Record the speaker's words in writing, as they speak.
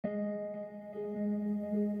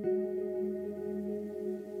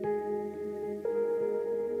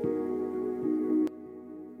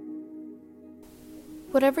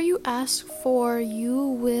Whatever you ask for, you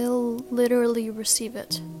will literally receive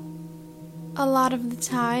it. A lot of the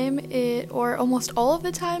time, or almost all of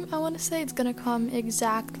the time, I want to say, it's gonna come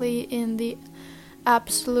exactly in the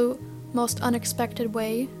absolute most unexpected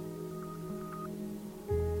way.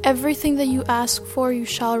 Everything that you ask for, you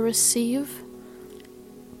shall receive.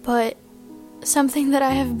 But something that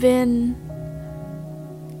I have been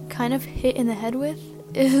kind of hit in the head with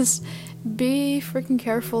is be freaking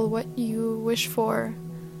careful what you wish for.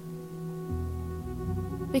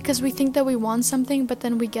 Because we think that we want something, but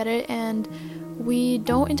then we get it, and we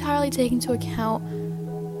don't entirely take into account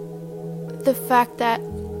the fact that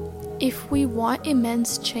if we want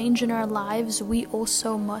immense change in our lives, we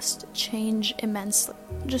also must change immensely.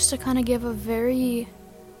 Just to kind of give a very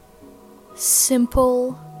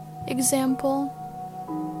simple example,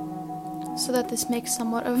 so that this makes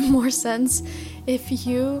somewhat of more sense. If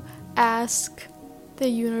you ask the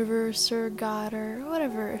universe or God or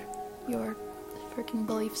whatever your freaking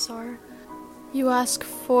beliefs are, you ask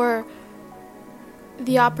for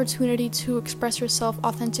the opportunity to express yourself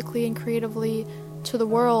authentically and creatively to the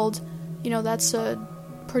world, that's a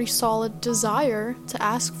pretty solid desire to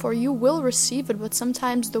ask for. You will receive it, but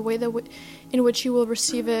sometimes the way in which you will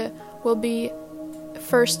receive it will be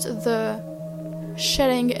first the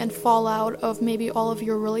shedding and fallout of maybe all of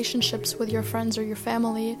your relationships with your friends or your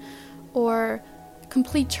family, or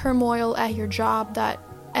complete turmoil at your job that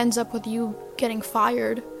ends up with you getting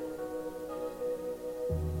fired,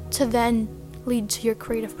 to then lead to your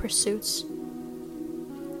creative pursuits.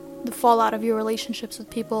 The fallout of your relationships with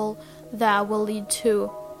people that will lead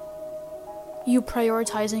to you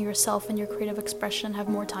prioritizing yourself and your creative expression, have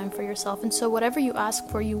more time for yourself. And so whatever you ask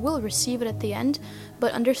for, you will receive it at the end.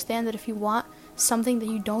 But understand that if you want something that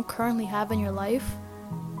you don't currently have in your life,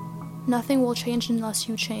 nothing will change unless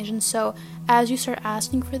you change. And so as you start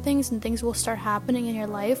asking for things and things will start happening in your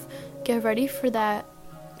life, get ready for that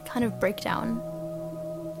kind of breakdown.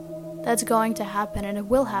 That's going to happen, and it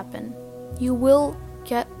will happen. You will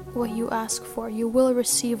get what you ask for. You will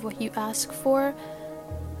receive what you ask for,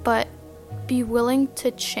 but be willing to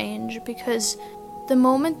change, because the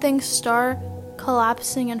moment things start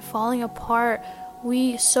collapsing and falling apart,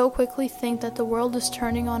 we so quickly think that the world is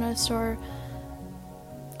turning on us, or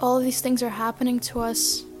all of these things are happening to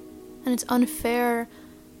us and it's unfair.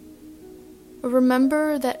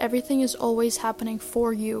 Remember that everything is always happening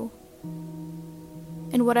for you,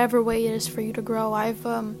 in whatever way it is for you to grow.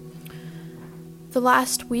 The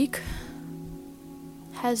last week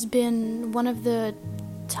has been one of the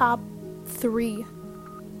top 3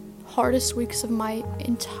 hardest weeks of my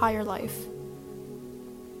entire life.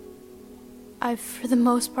 I've, for the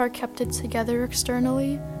most part, kept it together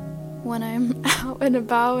externally when I'm out and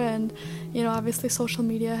about, and, obviously social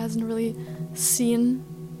media hasn't really seen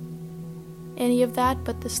any of that,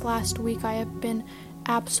 but this last week I have been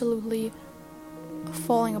absolutely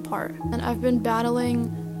falling apart. And I've been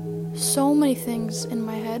battling so many things in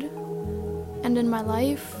my head and in my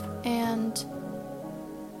life, and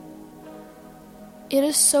it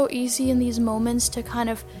is so easy in these moments to kind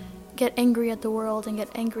of get angry at the world and get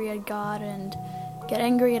angry at God and get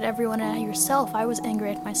angry at everyone and at yourself. I was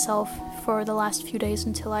angry at myself for the last few days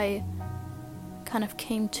until I kind of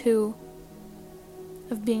came to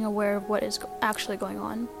of being aware of what is actually going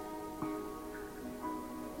on.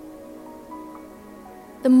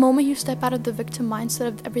 The moment you step out of the victim mindset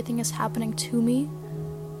of everything is happening to me,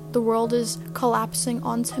 the world is collapsing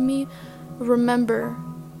onto me, remember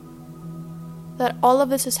that all of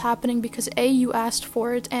this is happening because A, you asked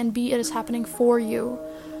for it, and B, it is happening for you.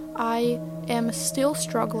 I am still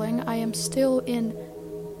struggling. I am still in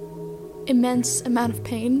immense amount of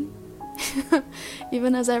pain.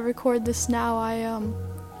 Even as I record this now,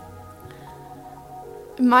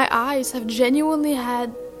 my eyes have genuinely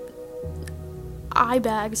had eye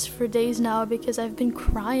bags for days now because I've been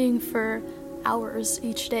crying for hours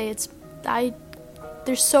each day.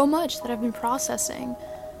 There's so much that I've been processing,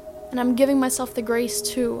 and I'm giving myself the grace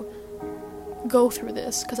to go through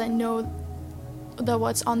this because I know that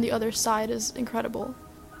what's on the other side is incredible.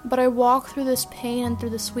 But I walk through this pain and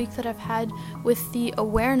through this week that I've had with the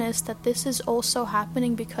awareness that this is also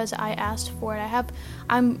happening because I asked for it.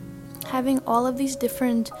 I'm having all of these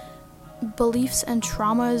different beliefs and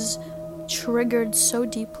traumas triggered so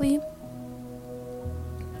deeply.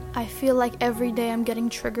 I feel like every day I'm getting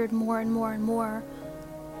triggered more and more and more.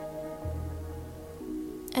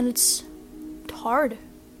 And it's hard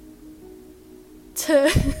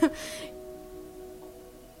to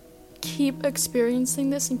keep experiencing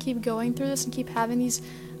this and keep going through this and keep having these,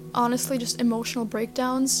 honestly, just emotional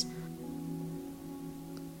breakdowns.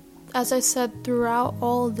 As I said, throughout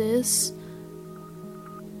all this,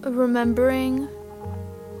 remembering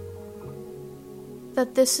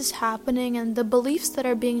that this is happening and the beliefs that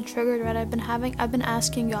are being triggered, right? I've been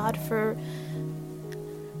asking God for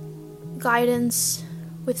guidance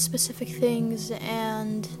with specific things,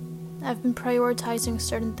 and I've been prioritizing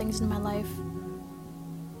certain things in my life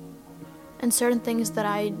and certain things that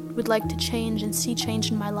I would like to change and see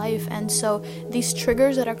change in my life. And so these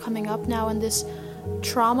triggers that are coming up now, and this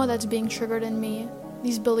trauma that's being triggered in me,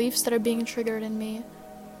 these beliefs that are being triggered in me,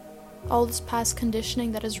 all this past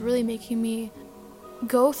conditioning that is really making me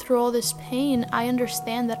go through all this pain, I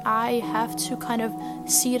understand that I have to kind of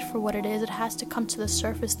see it for what it is. It has to come to the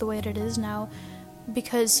surface the way that it is now,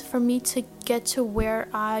 because for me to get to where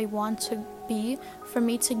I want to be, for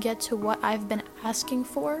me to get to what I've been asking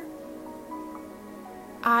for,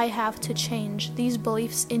 I have to change. These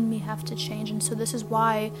beliefs in me have to change. And so this is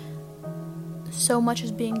why so much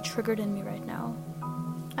is being triggered in me right now.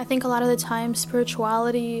 I think a lot of the time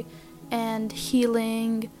spirituality and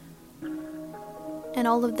healing and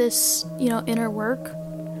all of this, inner work,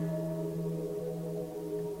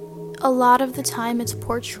 a lot of the time it's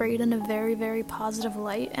portrayed in a very, very positive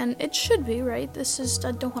light, and it should be, right?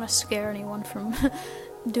 I don't want to scare anyone from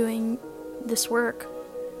doing this work,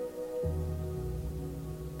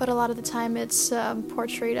 but a lot of the time it's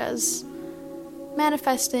portrayed as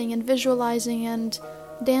manifesting and visualizing and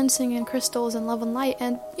dancing and crystals and love and light,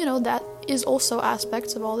 and that is also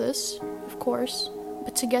aspects of all this, of course.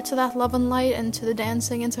 But to get to that love and light and to the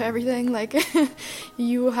dancing and to everything,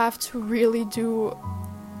 you have to really do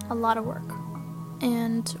a lot of work.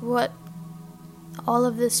 And what all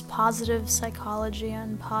of this positive psychology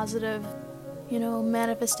and positive,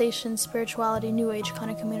 manifestation, spirituality, new age kind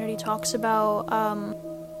of community talks about,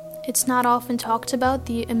 it's not often talked about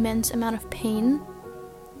the immense amount of pain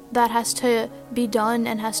that has to be done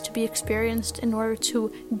and has to be experienced in order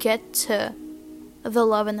to get to the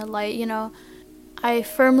love and the light, I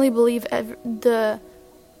firmly believe the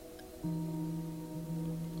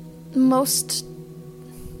most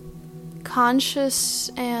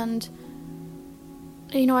conscious and,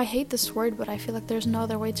 I hate this word, but I feel like there's no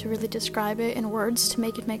other way to really describe it in words to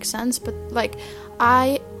make it make sense, but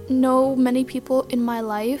I know many people in my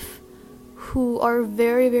life who are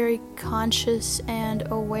very, very conscious and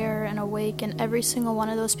aware and awake, and every single one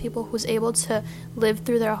of those people who's able to live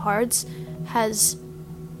through their hearts has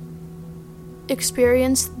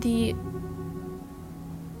experienced the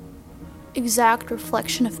exact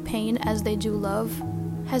reflection of pain as they do love,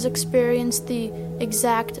 has experienced the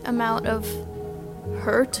exact amount of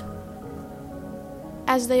hurt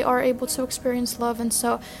as they are able to experience love. And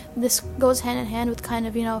so this goes hand in hand with kind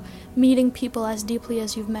of, meeting people as deeply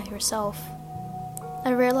as you've met yourself.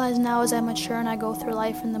 I realize now as I mature and I go through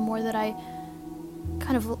life, and the more that I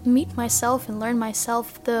kind of meet myself and learn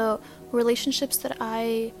myself, the relationships that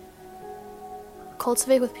I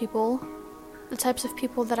cultivate with people, the types of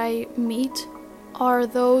people that I meet, are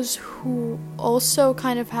those who also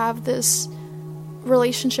kind of have this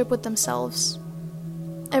relationship with themselves.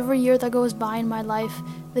 Every year that goes by in my life,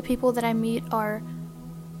 the people that I meet are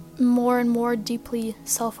more and more deeply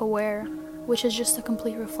self-aware, which is just a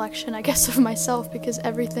complete reflection, I guess, of myself, because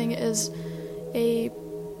everything is a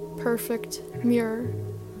perfect mirror.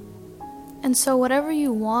 And so whatever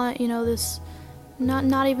you want, this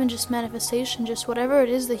not even just manifestation, just whatever it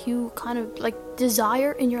is that you kind of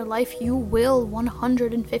desire in your life, you will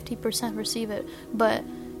 150% receive it, but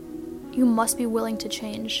you must be willing to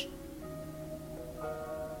change.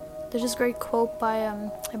 There's this great quote by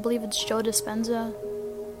I believe it's Joe Dispenza.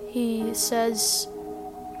 He says,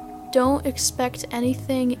 "Don't expect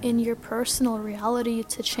anything in your personal reality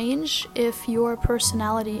to change if your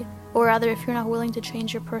personality, or rather if you're not willing to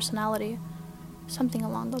change your personality." Something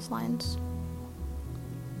along those lines.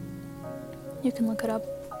 You can look it up.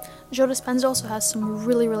 Joe Dispenza also has some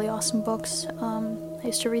really, really awesome books. I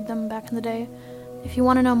used to read them back in the day. If you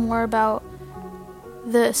want to know more about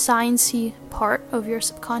the sciencey part of your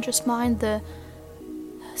subconscious mind, the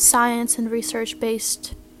science and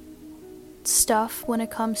research-based stuff when it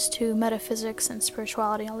comes to metaphysics and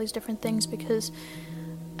spirituality, all these different things, because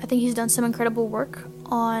I think he's done some incredible work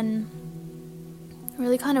on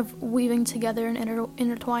really kind of weaving together and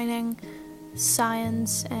intertwining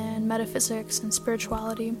science and metaphysics and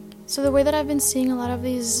spirituality. So the way that I've been seeing a lot of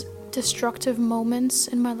these destructive moments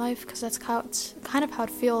in my life, because that's kind of how it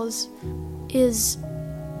feels, is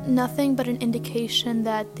nothing but an indication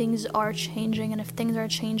that things are changing, and if things are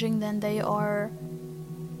changing, then they are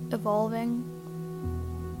evolving.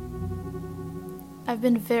 I've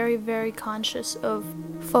been very, very conscious of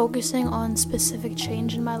focusing on specific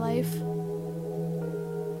change in my life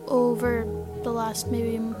over the last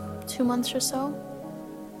maybe 2 months or so.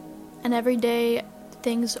 And every day,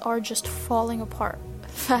 things are just falling apart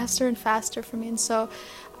faster and faster for me. And so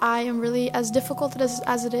I am really, as difficult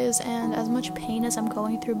as it is, and as much pain as I'm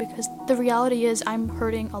going through, because the reality is I'm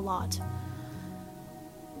hurting a lot.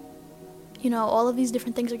 You know, all of these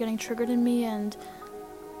different things are getting triggered in me, and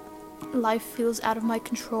life feels out of my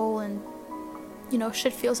control, and, you know,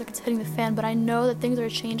 shit feels like it's hitting the fan. But I know that things are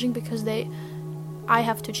changing because I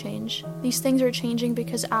have to change. These things are changing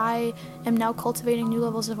because I am now cultivating new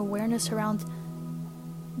levels of awareness around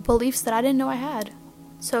beliefs that I didn't know I had.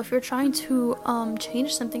 So if you're trying to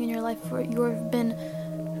change something in your life, or you've been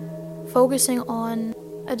focusing on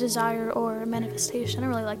a desire or a manifestation, I don't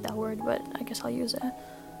really like that word, but I guess I'll use it.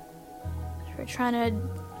 If you're trying to,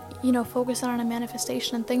 you know, focus on a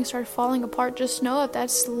manifestation and things start falling apart, just know that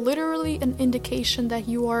that's literally an indication that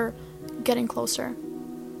you are getting closer.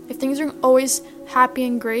 If things are always happy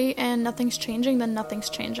and great and nothing's changing, then nothing's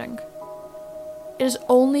changing. It is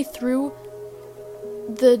only through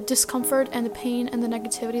the discomfort and the pain and the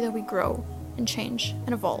negativity that we grow and change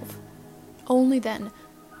and evolve. Only then.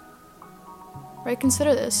 Right?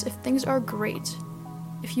 Consider this. If things are great,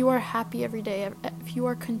 if you are happy every day, if you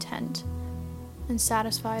are content and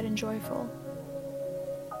satisfied and joyful,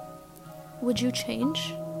 would you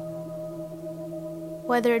change?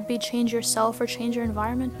 Whether it be change yourself or change your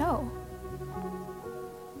environment? No.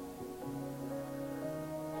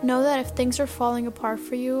 Know that if things are falling apart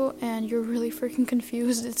for you and you're really freaking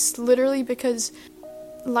confused, it's literally because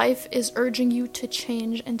life is urging you to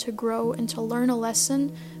change and to grow and to learn a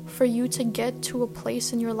lesson for you to get to a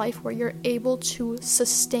place in your life where you're able to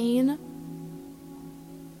sustain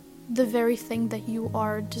the very thing that you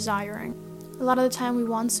are desiring. A lot of the time we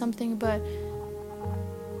want something, but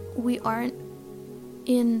we aren't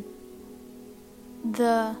in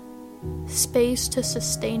the space to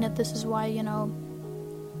sustain it. This is why, you know,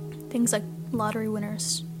 things like lottery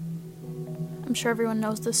winners, I'm sure everyone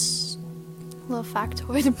knows this little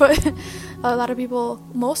factoid, but a lot of people,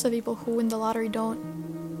 most of the people who win the lottery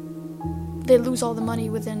they lose all the money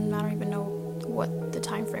within, I don't even know what the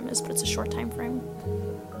time frame is, but it's a short time frame.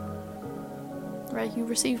 Right? You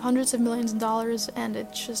receive hundreds of millions of dollars and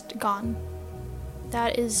it's just gone.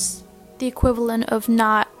 That is the equivalent of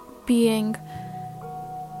not being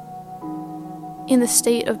in the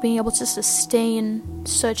state of being able to sustain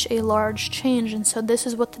such a large change. And so this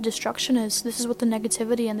is what the destruction is. This is what the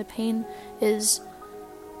negativity and the pain is.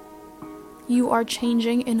 You are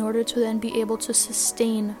changing in order to then be able to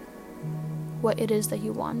sustain what it is that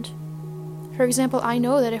you want. For example, I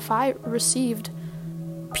know that if I received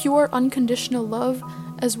pure unconditional love,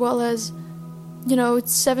 as well as, you know,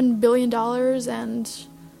 $7 billion and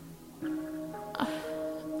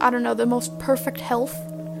I don't know, the most perfect health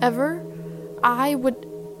ever, I would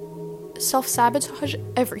self-sabotage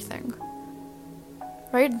everything.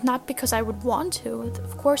 Right? Not because I would want to.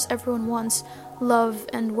 Of course everyone wants love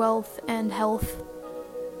and wealth and health.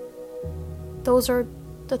 Those are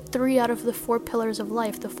the 3 out of the 4 pillars of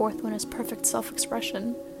life. The 4th one is perfect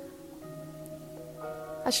self-expression.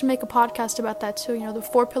 I should make a podcast about that too. You know, the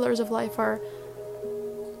 4 pillars of life are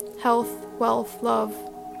health, wealth, love,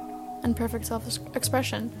 and perfect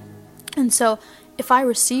self-expression. And so if I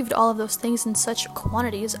received all of those things in such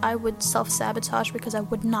quantities, I would self-sabotage because I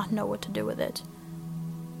would not know what to do with it.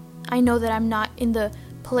 I know that I'm not in the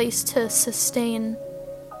place to sustain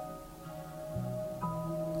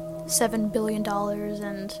 $7 billion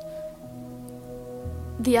and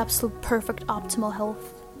the absolute perfect optimal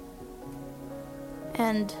health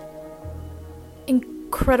and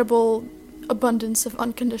incredible abundance of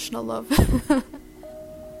unconditional love.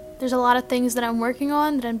 There's a lot of things that I'm working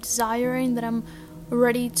on, that I'm desiring, that I'm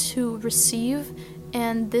ready to receive,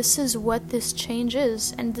 and this is what this change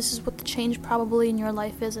is, and this is what the change probably in your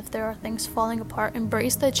life is. If there are things falling apart,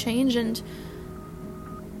 embrace that change. And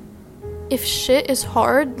if shit is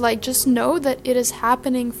hard, like, just know that it is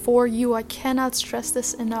happening for you. I cannot stress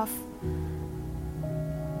this enough.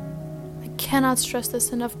 I cannot stress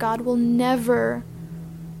this enough. God will never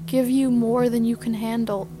give you more than you can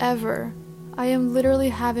handle, ever. I am literally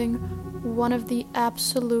having one of the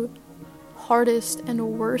absolute hardest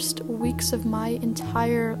and worst weeks of my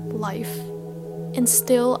entire life. And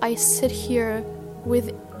still, I sit here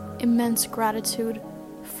with immense gratitude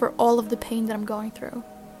for all of the pain that I'm going through.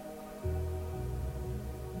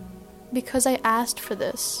 Because I asked for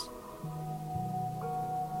this.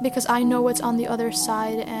 Because I know what's on the other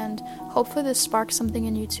side, and hopefully this sparks something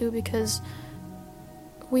in you too, because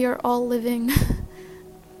we are all living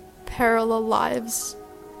parallel lives.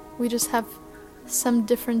 We just have some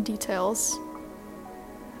different details.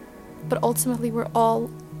 But ultimately, we're all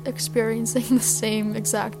experiencing the same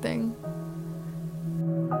exact thing.